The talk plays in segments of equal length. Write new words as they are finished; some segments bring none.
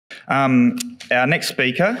Our next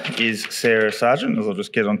speaker is Sarah Sargent, as I'll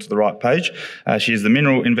just get onto the right page. She is the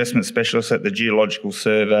Mineral Investment Specialist at the Geological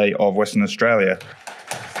Survey of Western Australia.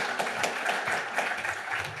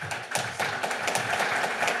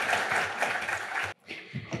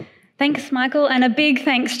 Thanks, Michael, and a big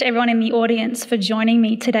thanks to everyone in the audience for joining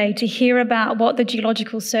me today to hear about what the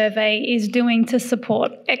Geological Survey is doing to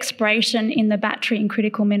support exploration in the battery and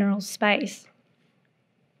critical minerals space.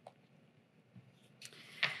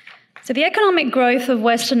 So the economic growth of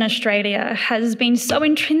Western Australia has been so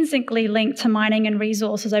intrinsically linked to mining and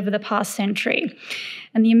resources over the past century.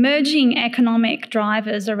 And the emerging economic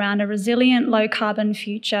drivers around a resilient low-carbon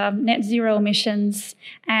future, net zero emissions,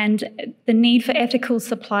 and the need for ethical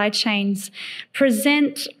supply chains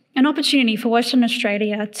present an opportunity for Western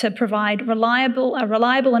Australia to provide a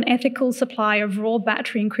reliable and ethical supply of raw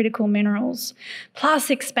battery and critical minerals, plus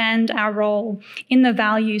expand our role in the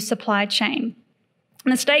value supply chain.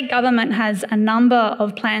 And the state government has a number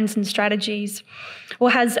of plans and strategies, or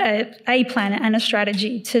has a plan and a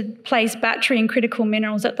strategy to place battery and critical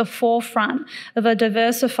minerals at the forefront of a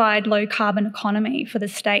diversified low-carbon economy for the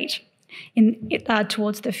state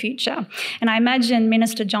towards the future. And I imagine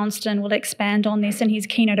Minister Johnston will expand on this in his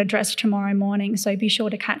keynote address tomorrow morning, so be sure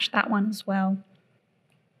to catch that one as well.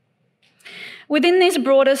 Within this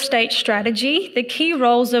broader state strategy, the key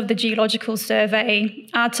roles of the Geological Survey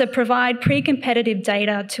are to provide pre-competitive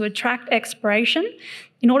data to attract exploration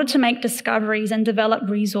in order to make discoveries and develop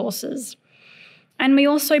resources. And we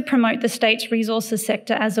also promote the state's resources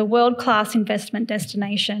sector as a world-class investment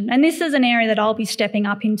destination. And this is an area that I'll be stepping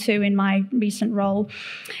up into in my recent role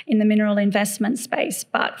in the mineral investment space.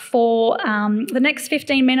 But for the next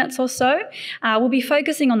 15 minutes or so, we'll be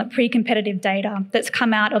focusing on the pre-competitive data that's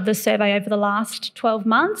come out of the survey over the last 12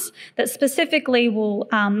 months that specifically will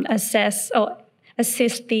assist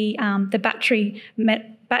the battery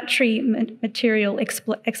material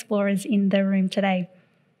explorers in the room today.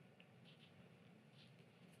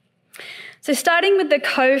 So starting with the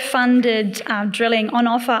co-funded drilling on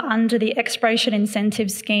offer under the Exploration Incentive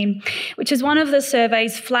Scheme, which is one of the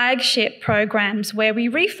survey's flagship programs where we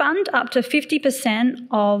refund up to 50%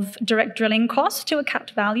 of direct drilling costs to a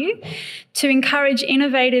capped value to encourage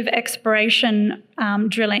innovative exploration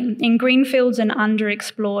drilling in greenfields and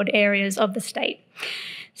underexplored areas of the state.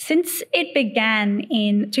 Since it began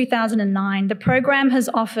in 2009, the program has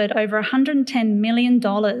offered over $110 million in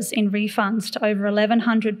refunds to over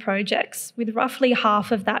 1,100 projects, with roughly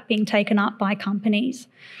half of that being taken up by companies.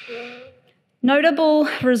 Notable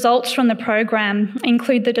results from the program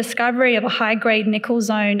include the discovery of a high-grade nickel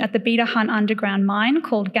zone at the Beta Hunt underground mine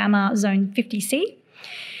called Gamma Zone 50C.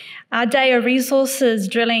 Our Daya Resources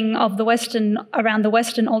drilling of around the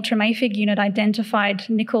Western Ultramafic unit identified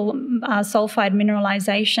nickel sulfide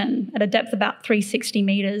mineralisation at a depth of about 360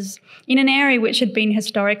 metres in an area which had been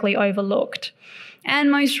historically overlooked. And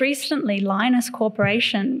most recently, Lynas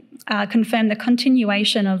Corporation confirmed the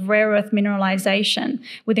continuation of rare earth mineralisation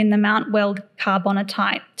within the Mount Weld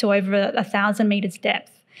carbonatite to over 1,000 metres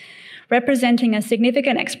depth, representing a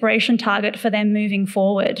significant exploration target for them moving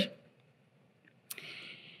forward.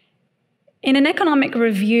 In an economic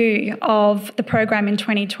review of the program in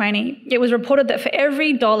 2020, it was reported that for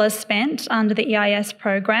every dollar spent under the EIS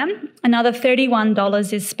program, another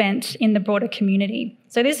 $31 is spent in the broader community.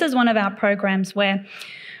 So this is one of our programs where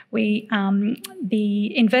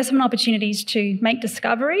the investment opportunities to make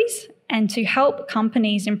discoveries and to help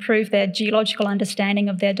companies improve their geological understanding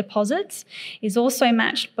of their deposits is also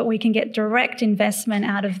matched, but we can get direct investment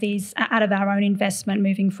out of our own investment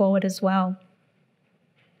moving forward as well.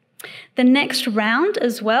 The next round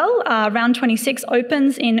as well, round 26,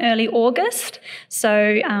 opens in early August,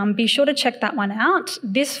 so be sure to check that one out.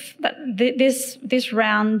 This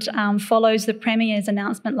round follows the Premier's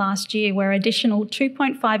announcement last year where additional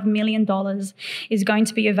 $2.5 million is going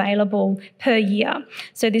to be available per year.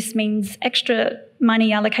 So this means extra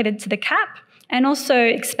money allocated to the CAP and also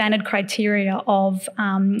expanded criteria of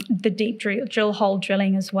the deep drill hole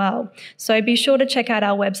drilling as well. So be sure to check out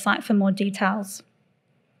our website for more details.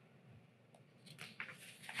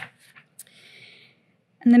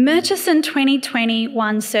 And the Murchison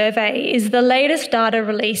 2021 survey is the latest data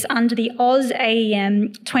release under the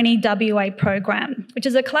AusAEM 20WA program, which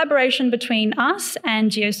is a collaboration between us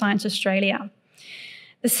and Geoscience Australia.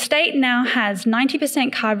 The state now has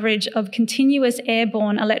 90% coverage of continuous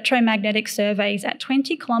airborne electromagnetic surveys at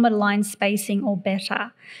 20-kilometre line spacing or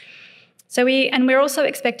better. So we're also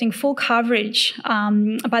expecting full coverage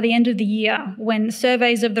by the end of the year when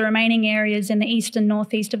surveys of the remaining areas in the east and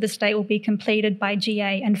northeast of the state will be completed by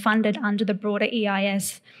GA and funded under the broader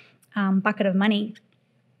EIS bucket of money.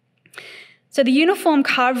 So the uniform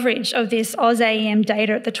coverage of this AusAEM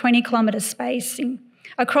data at the 20-kilometre spacing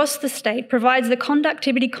across the state provides the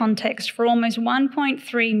conductivity context for almost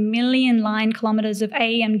 1.3 million line kilometres of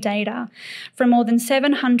AEM data from more than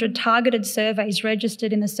 700 targeted surveys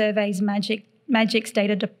registered in the survey's Magix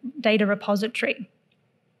data repository.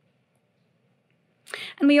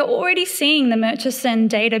 And we are already seeing the Murchison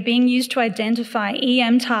data being used to identify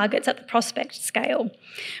EM targets at the prospect scale,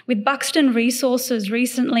 with Buxton Resources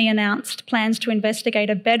recently announced plans to investigate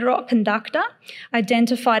a bedrock conductor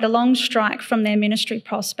identified along strike from their ministry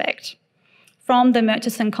prospect from the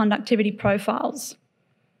Murchison conductivity profiles.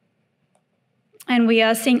 And we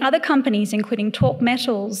are seeing other companies, including Torque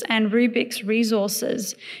Metals and Rubik's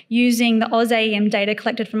Resources, using the AusAEM data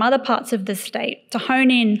collected from other parts of the state to hone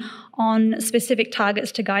in on specific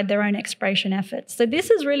targets to guide their own exploration efforts. So this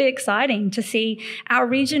is really exciting to see our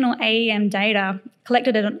regional AEM data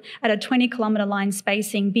collected at a 20-kilometre line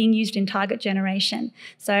spacing being used in target generation.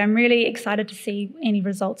 So I'm really excited to see any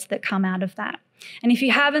results that come out of that. And if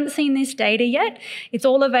you haven't seen this data yet, it's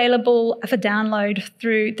all available for download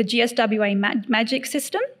through the GSWA Magix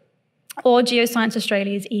system or Geoscience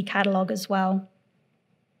Australia's e-catalogue as well.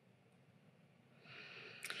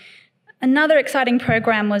 Another exciting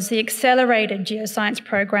program was the Accelerated Geoscience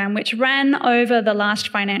program, which ran over the last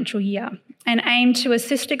financial year and aimed to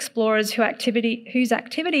assist explorers whose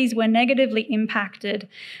activities were negatively impacted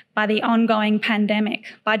by the ongoing pandemic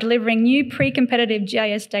by delivering new pre-competitive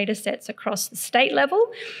GIS datasets across the state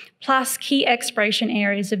level, plus key exploration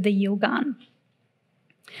areas of the Yilgarn.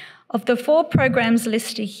 Of the 4 programs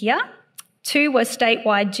listed here, 2 were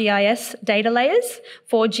statewide GIS data layers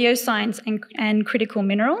for geoscience and critical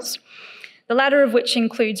minerals, the latter of which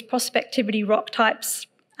includes prospectivity rock types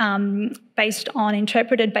based on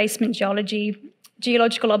interpreted basement geology,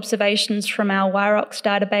 geological observations from our WIROX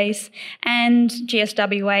database, and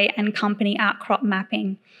GSWA and company outcrop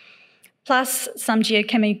mapping, plus some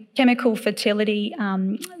geochemical fertility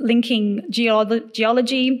linking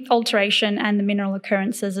geology, alteration, and the mineral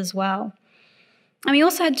occurrences as well. And we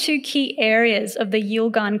also had 2 key areas of the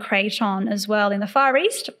Yilgarn Craton as well, in the Far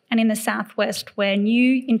East and in the Southwest, where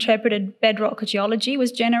new interpreted bedrock geology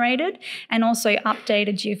was generated and also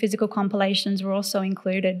updated geophysical compilations were also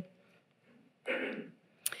included.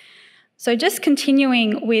 So just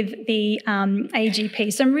continuing with the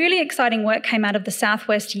AGP, some really exciting work came out of the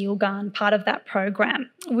Southwest Yilgarn, part of that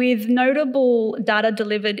program, with notable data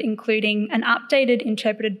delivered, including an updated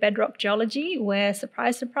interpreted bedrock geology, where,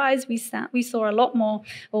 surprise, surprise, we saw a lot more,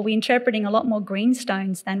 or we're interpreting a lot more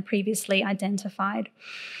greenstones than previously identified.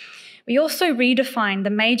 We also redefined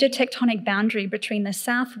the major tectonic boundary between the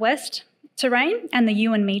Southwest terrain and the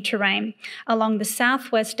you and me terrain along the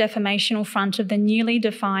southwest deformational front of the newly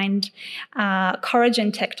defined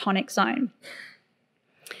Corrigan tectonic zone.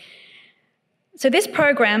 So this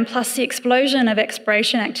program, plus the explosion of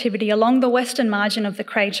exploration activity along the western margin of the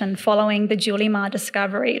Craton following the Julimar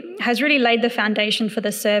discovery, has really laid the foundation for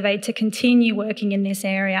the survey to continue working in this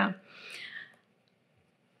area.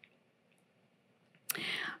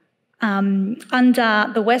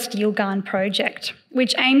 Under the West Yilgarn project,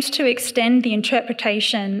 which aims to extend the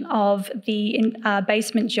interpretation of the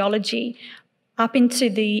basement geology up into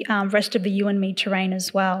the rest of the you and me terrain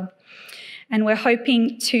as well. And we're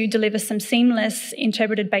hoping to deliver some seamless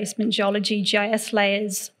interpreted basement geology GIS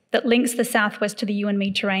layers that links the southwest to the you and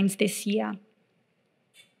me terrains this year.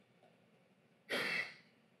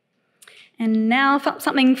 And now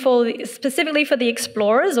something specifically for the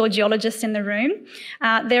explorers or geologists in the room.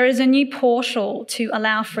 There is a new portal to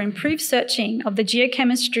allow for improved searching of the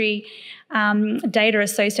geochemistry data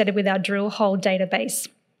associated with our drill hole database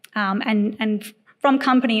and from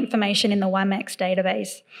company information in the WAMAX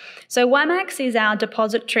database. So WAMAX is our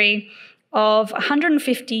depository of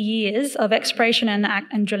 150 years of exploration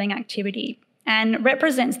and drilling activity, and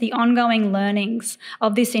represents the ongoing learnings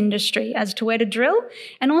of this industry as to where to drill,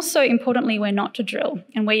 and also, importantly, where not to drill,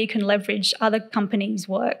 and where you can leverage other companies'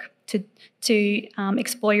 work to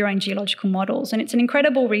explore your own geological models. And it's an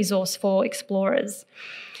incredible resource for explorers.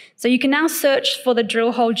 So you can now search for the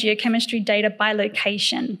drill hole geochemistry data by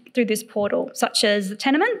location through this portal, such as the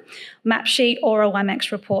tenement, map sheet, or a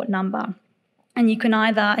WAMAX report number. And you can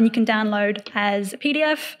download as a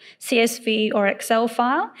PDF, CSV, or Excel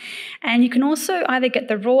file. And you can also either get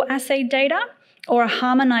the raw assay data or a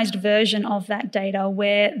harmonized version of that data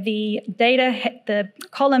where the data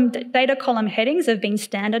column headings have been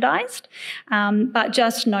standardized. But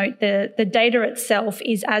just note the data itself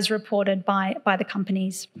is as reported by the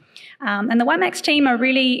companies. And the WAMAX team are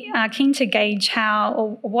really keen to gauge how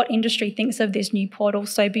or what industry thinks of this new portal.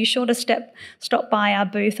 So be sure to stop by our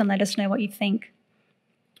booth and let us know what you think.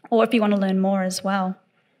 or if you want to learn more as well.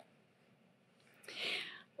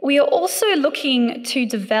 We are also looking to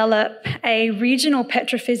develop a regional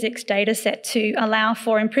petrophysics dataset to allow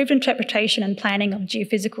for improved interpretation and planning of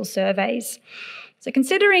geophysical surveys. So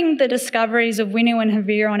considering the discoveries of Winu and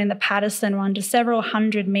Havieron in the Patterson were under several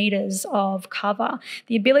hundred metres of cover,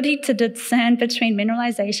 the ability to discern between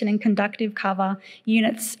mineralisation and conductive cover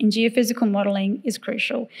units in geophysical modelling is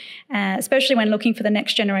crucial, especially when looking for the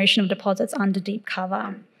next generation of deposits under deep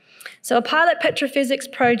cover. So a pilot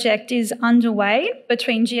petrophysics project is underway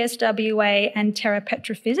between GSWA and Terra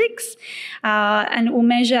Petrophysics, and it will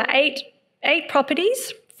measure eight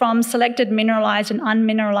properties from selected mineralised and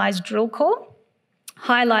unmineralised drill core,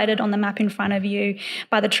 highlighted on the map in front of you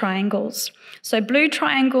by the triangles. So blue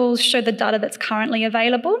triangles show the data that's currently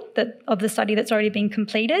available of the study that's already been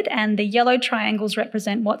completed, and the yellow triangles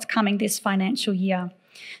represent what's coming this financial year.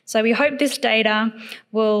 So we hope this data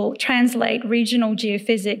will translate regional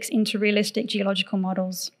geophysics into realistic geological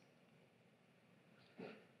models.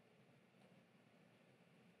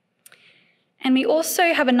 And we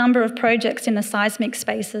also have a number of projects in the seismic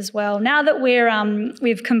space as well. Now that we're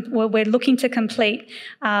looking to complete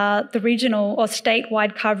the regional or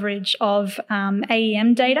statewide coverage of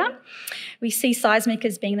AEM data, we see seismic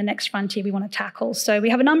as being the next frontier we want to tackle. So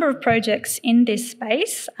we have a number of projects in this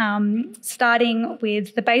space, starting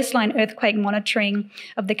with the baseline earthquake monitoring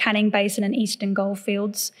of the Canning Basin and Eastern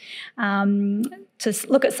Goldfields, to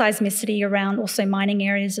look at seismicity around also mining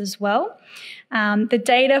areas as well. The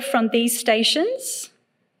data from these stations,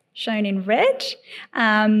 shown in red,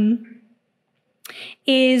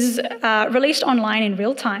 is released online in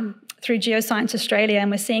real time through Geoscience Australia, and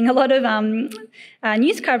we're seeing a lot of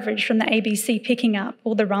news coverage from the ABC picking up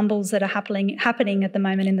all the rumbles that are happening at the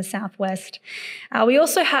moment in the southwest. We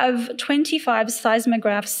also have 25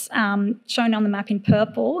 seismographs shown on the map in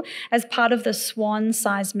purple as part of the SWAN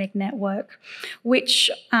seismic network, which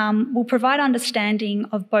will provide understanding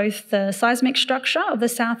of both the seismic structure of the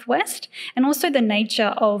southwest and also the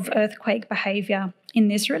nature of earthquake behaviour in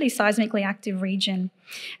this really seismically active region.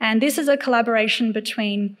 And this is a collaboration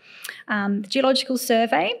between the Geological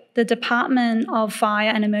Survey, the Department of Fire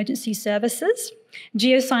and Emergency Services,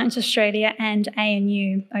 Geoscience Australia and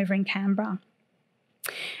ANU over in Canberra.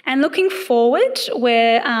 And looking forward,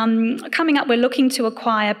 we're looking to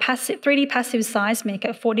acquire 3D passive seismic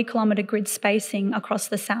at 40-kilometre grid spacing across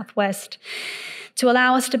the southwest to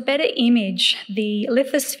allow us to better image the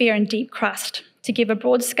lithosphere and deep crust, to give a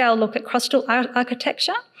broad-scale look at crustal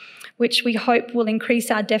architecture, which we hope will increase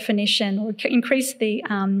our definition or increase the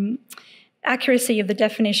accuracy of the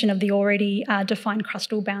definition of the already defined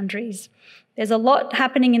crustal boundaries. There's a lot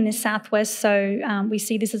happening in the southwest, so we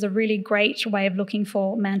see this as a really great way of looking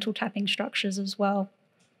for mantle tapping structures as well.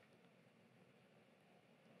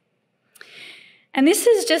 And this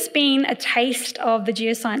has just been a taste of the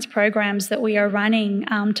geoscience programs that we are running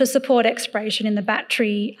to support exploration in the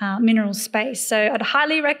battery mineral space. So I'd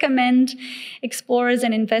highly recommend explorers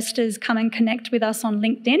and investors come and connect with us on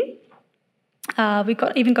LinkedIn. We've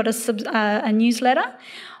even got a newsletter,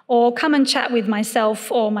 or come and chat with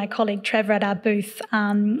myself or my colleague Trevor at our booth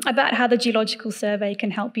about how the Geological Survey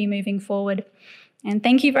can help you moving forward. And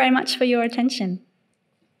thank you very much for your attention.